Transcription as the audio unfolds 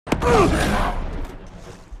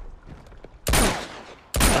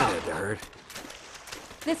That had to hurt.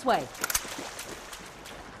 This way.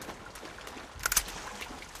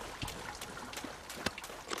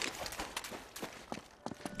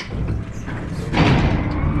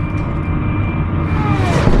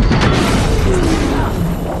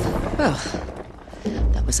 Well,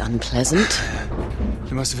 that was unpleasant.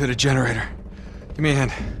 You must have hit a generator. Give me a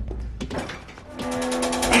hand.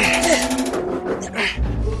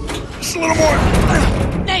 Just a little more.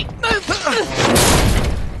 Nate, move!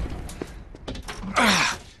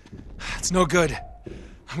 It's no good.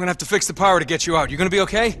 I'm gonna have to fix the power to get you out. You gonna be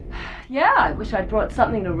okay? Yeah, I wish I'd brought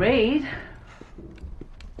something to read.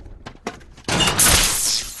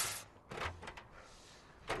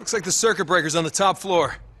 Looks like the circuit breaker's on the top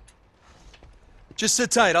floor. Just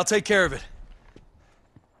sit tight, I'll take care of it.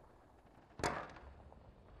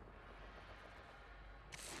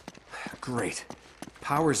 Great.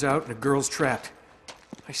 Power's out and a girl's trapped.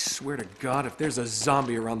 I swear to God, if there's a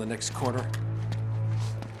zombie around the next corner...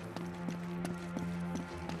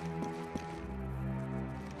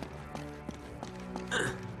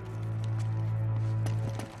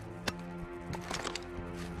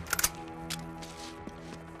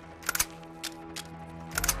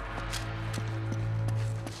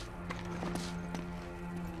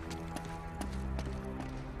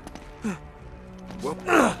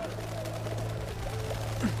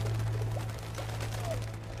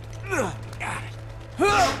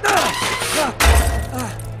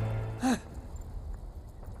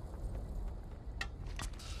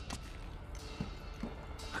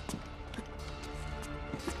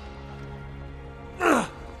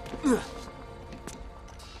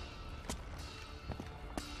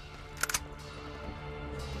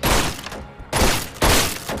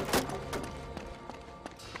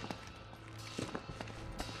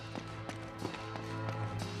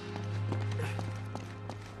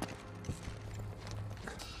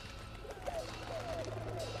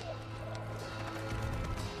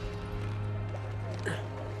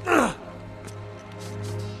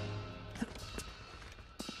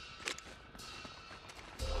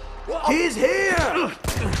 He's here!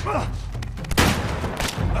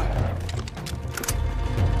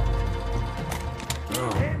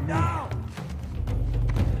 Stand down!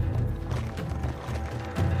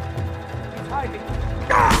 He's hiding.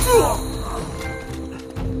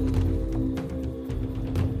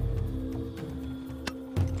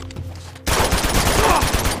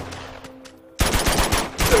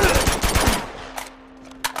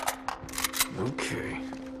 Okay.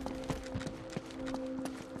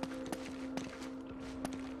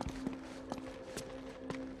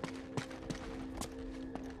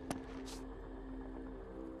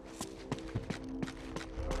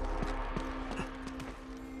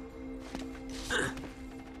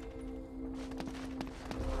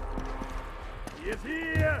 He's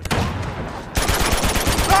here!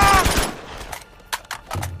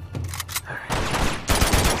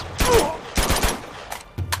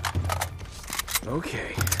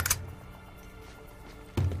 Okay.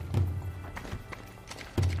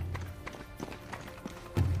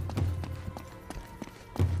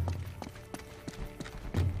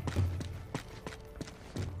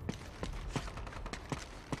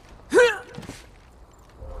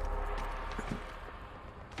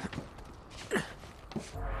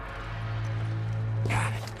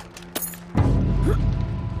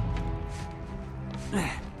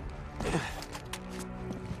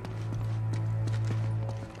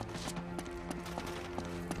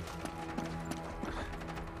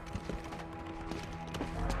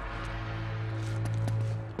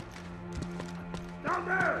 Down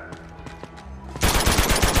there!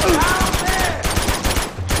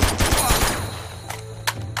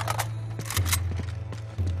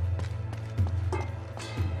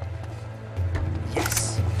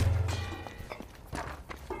 Yes.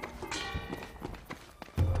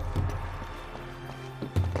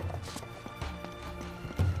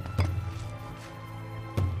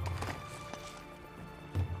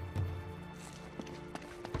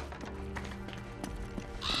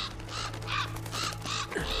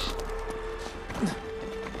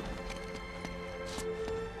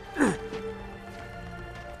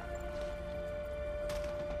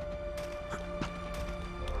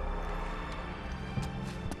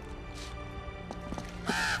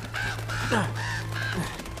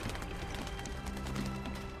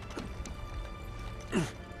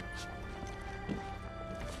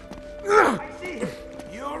 I see him.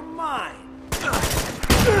 You're mine.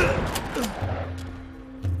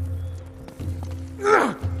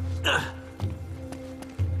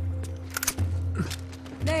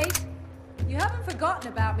 Nate, you haven't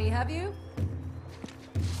forgotten about me. me, have you?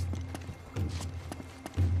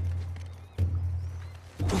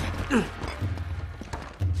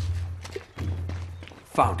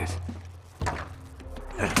 Found it.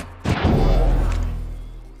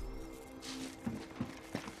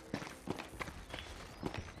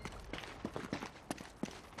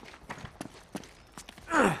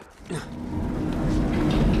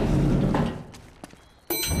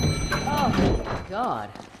 Oh, God.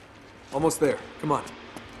 Almost there. Come on.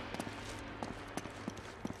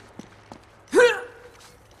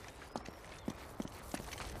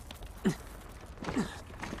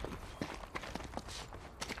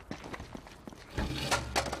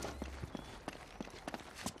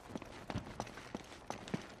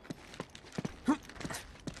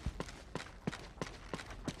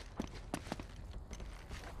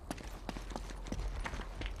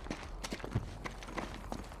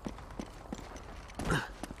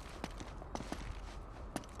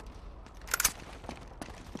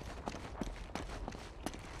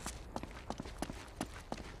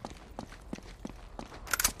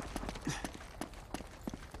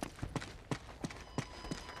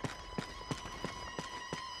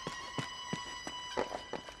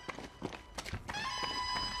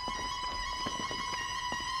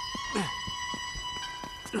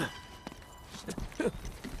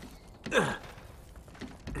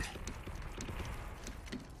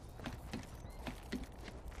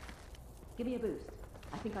 Give me a boost.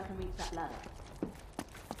 I think I can reach that ladder.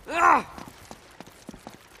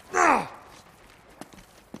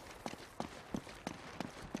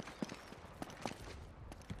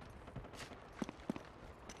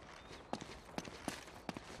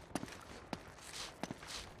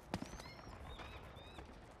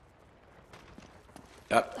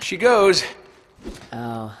 Up she goes.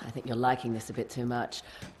 Oh, I think you're liking this a bit too much.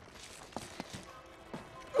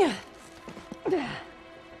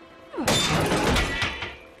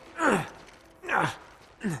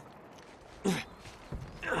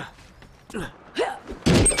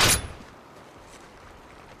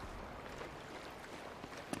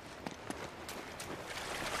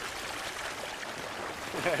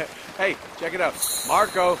 Hey, check it out.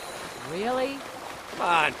 Marco. Really? Come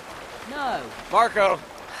on. No. Marco.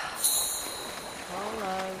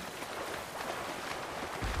 Polo.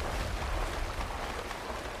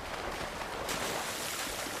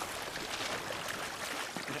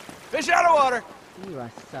 Fish out of water. You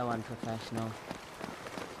are so unprofessional.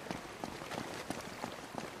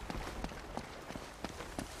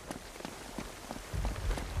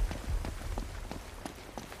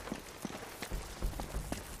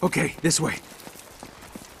 Okay, this way.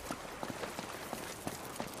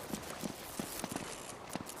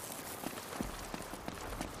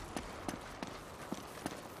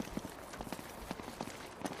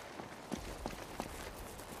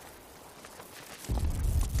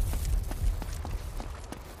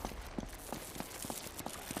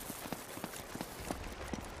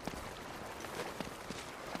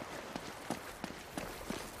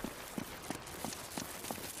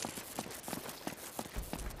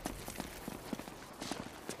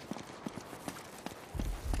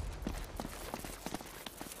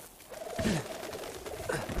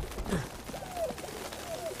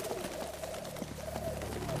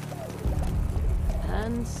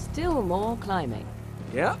 And still more climbing.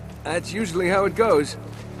 Yeah, that's usually how it goes.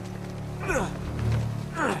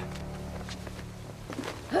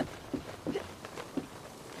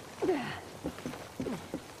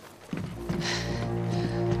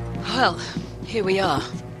 Well, here we are.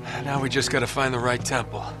 Now we just gotta find the right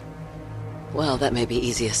temple. Well, that may be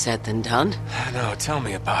easier said than done. No, tell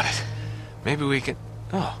me about it. Maybe we can...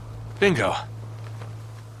 Oh, bingo.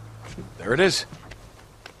 There it is.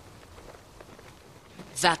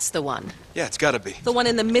 That's the one. Yeah, it's gotta be. The one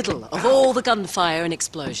in the middle of all the gunfire and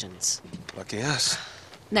explosions. Lucky us.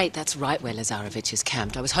 Nate, that's right where Lazarevich is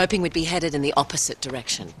camped. I was hoping we'd be headed in the opposite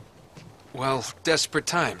direction. Well, desperate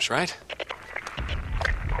times, right?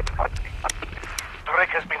 Drake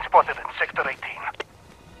has been spotted in Sector 18.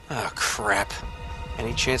 Oh, crap.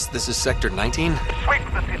 Any chance this is Sector 19? Sweep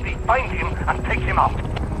the city, find him, and take him out.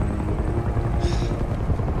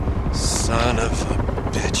 Son of a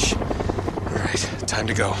bitch. All right, time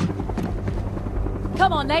to go.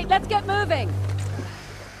 Come on, Nate, let's get moving!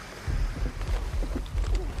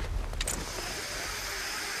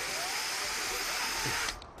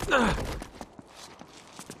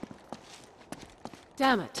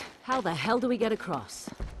 Damn it. How the hell do we get across?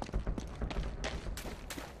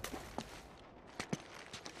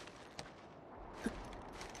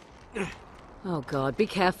 Oh God, be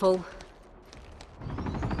careful.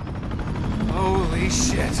 Holy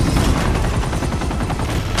shit.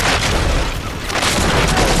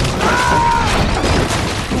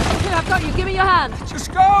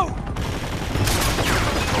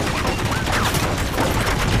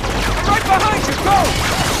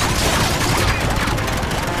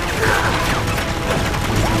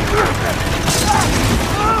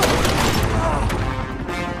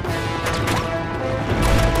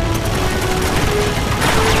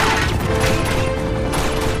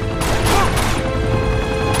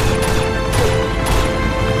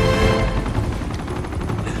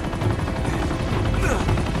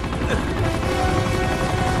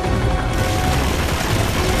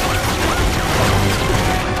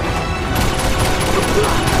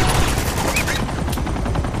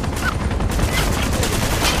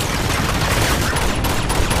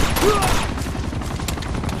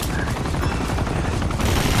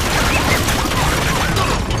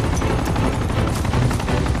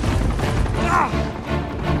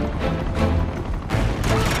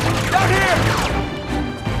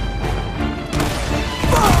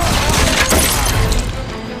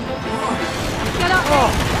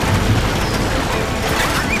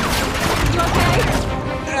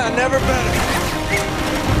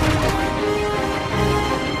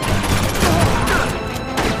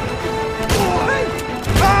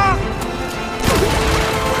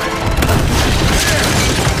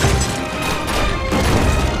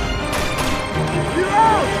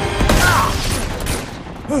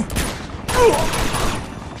 What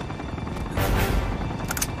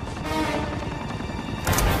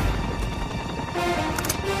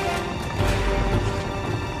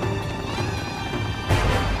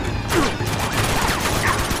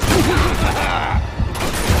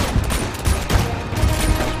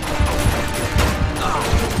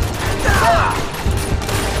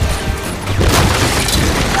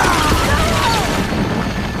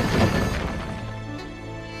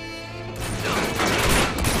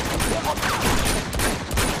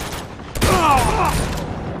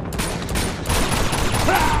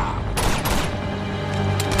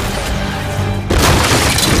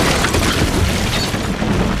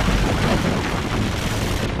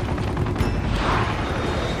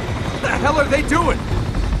the hell are they doing?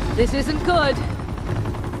 This isn't good.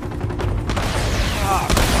 Ah,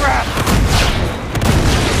 crap!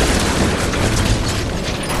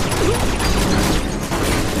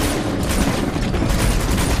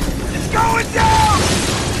 It's going down!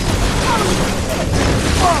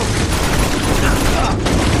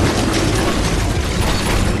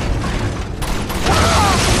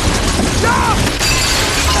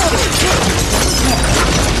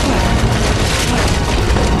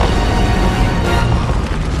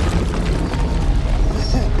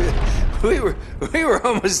 We were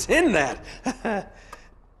almost in that.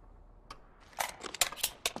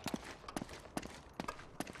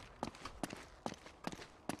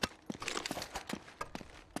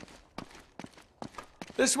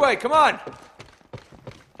 This way, come on!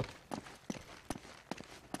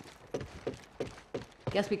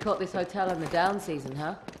 Guess we caught this hotel in the down season,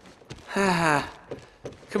 huh?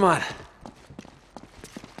 Come on.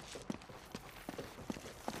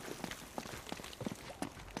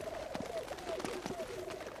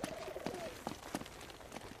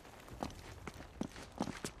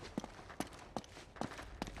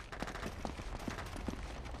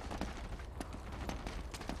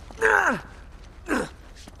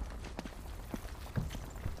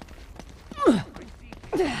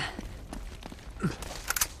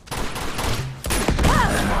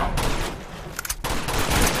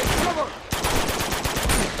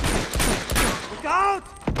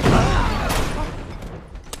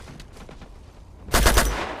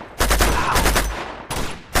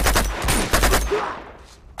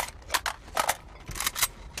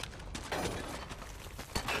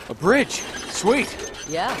 A bridge! Sweet!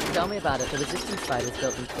 Yeah, tell me about it. The resistance fighters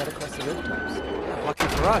built them to get across the rooftops. Lucky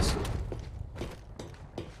for us.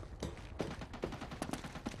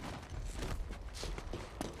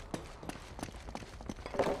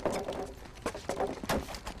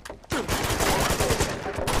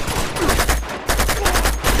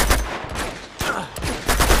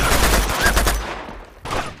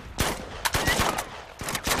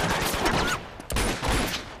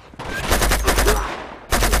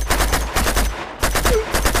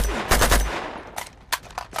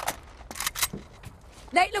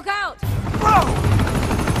 Nate, look out!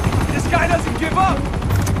 Whoa! This guy doesn't give up!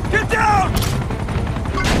 Get down!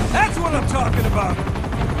 That's what I'm talking about!